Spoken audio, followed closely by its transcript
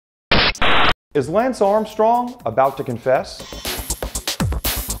Is Lance Armstrong about to confess?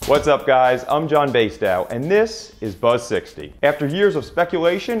 What's up, guys? I'm John Basedow, and this is Buzz 60. After years of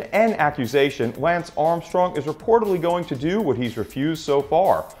speculation and accusation, Lance Armstrong is reportedly going to do what he's refused so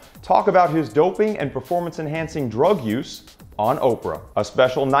far: talk about his doping and performance-enhancing drug use on Oprah. A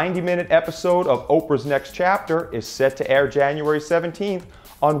special 90-minute episode of Oprah's Next Chapter is set to air January 17th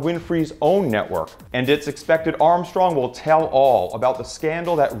on Winfrey's own network, and it's expected Armstrong will tell all about the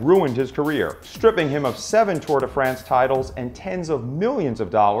scandal that ruined his career, stripping him of 7 Tour de France titles and tens of millions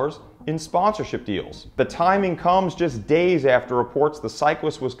of dollars in sponsorship deals. The timing comes just days after reports the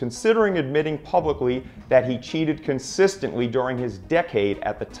cyclist was considering admitting publicly that he cheated consistently during his decade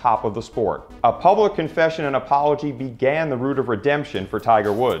at the top of the sport. A public confession and apology began the route of redemption for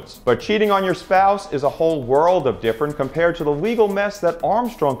Tiger Woods. But cheating on your spouse is a whole world of different compared to the legal mess that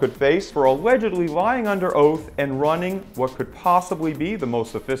Armstrong could face for allegedly lying under oath and running what could possibly be the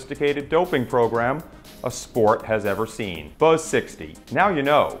most sophisticated doping program a sport has ever seen. Buzz 60. Now you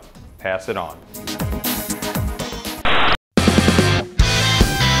know. Pass it on.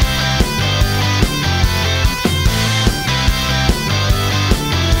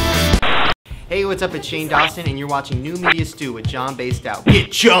 Hey, what's up? It's Shane Dawson, and you're watching New Media Stew with John Basedow.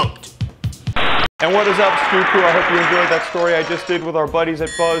 Get chunked! And what is up, Stew Crew? I hope you enjoyed that story I just did with our buddies at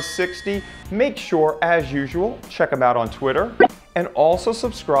Buzz 60. Make sure, as usual, check them out on Twitter, and also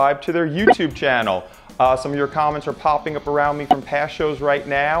subscribe to their YouTube channel. Some of your comments are popping up around me from past shows right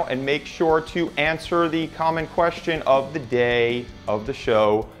now, and make sure to answer the comment question of the day of the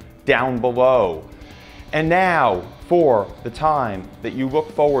show down below. And now, for the time that you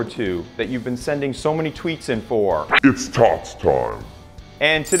look forward to, that you've been sending so many tweets in for. It's Tots time.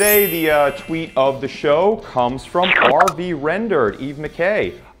 And today, the tweet of the show comes from RV Rendered, Eve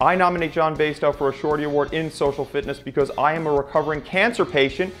McKay. I nominate John Basedow for a Shorty Award in social fitness because I am a recovering cancer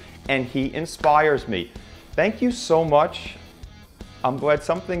patient and he inspires me. Thank you so much. I'm glad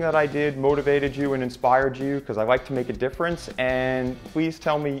something that I did motivated you and inspired you, because I like to make a difference. And please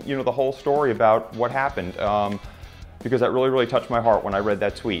tell me, the whole story about what happened, because that really touched my heart when I read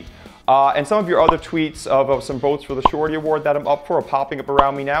that tweet. And some of your other tweets of some votes for the Shorty Award that I'm up for are popping up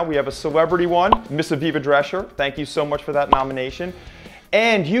around me now. We have a celebrity one, Miss Aviva Drescher. Thank you so much for that nomination.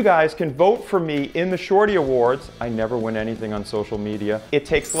 And you guys can vote for me in the Shorty Awards. I never win anything on social media. It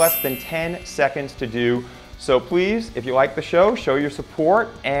takes less than 10 seconds to do. So please, if you like the show, show your support,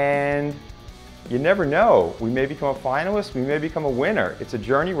 and you never know. We may become a finalist, we may become a winner. It's a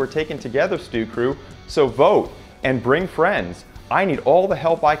journey we're taking together, Stew Crew. So vote and bring friends. I need all the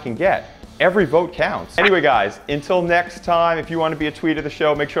help I can get. Every vote counts. Anyway, guys, until next time, if you want to be a tweet of the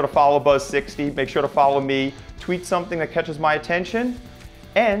show, make sure to follow Buzz60. Make sure to follow me. Tweet something that catches my attention,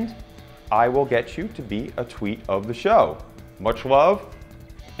 and I will get you to be a tweet of the show. Much love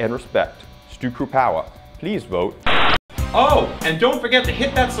and respect. Stew Crew power. Please vote. Oh, and don't forget to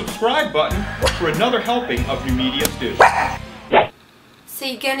hit that subscribe button for another helping of New Media Stew. So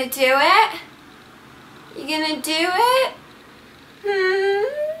you gonna do it? You gonna do it?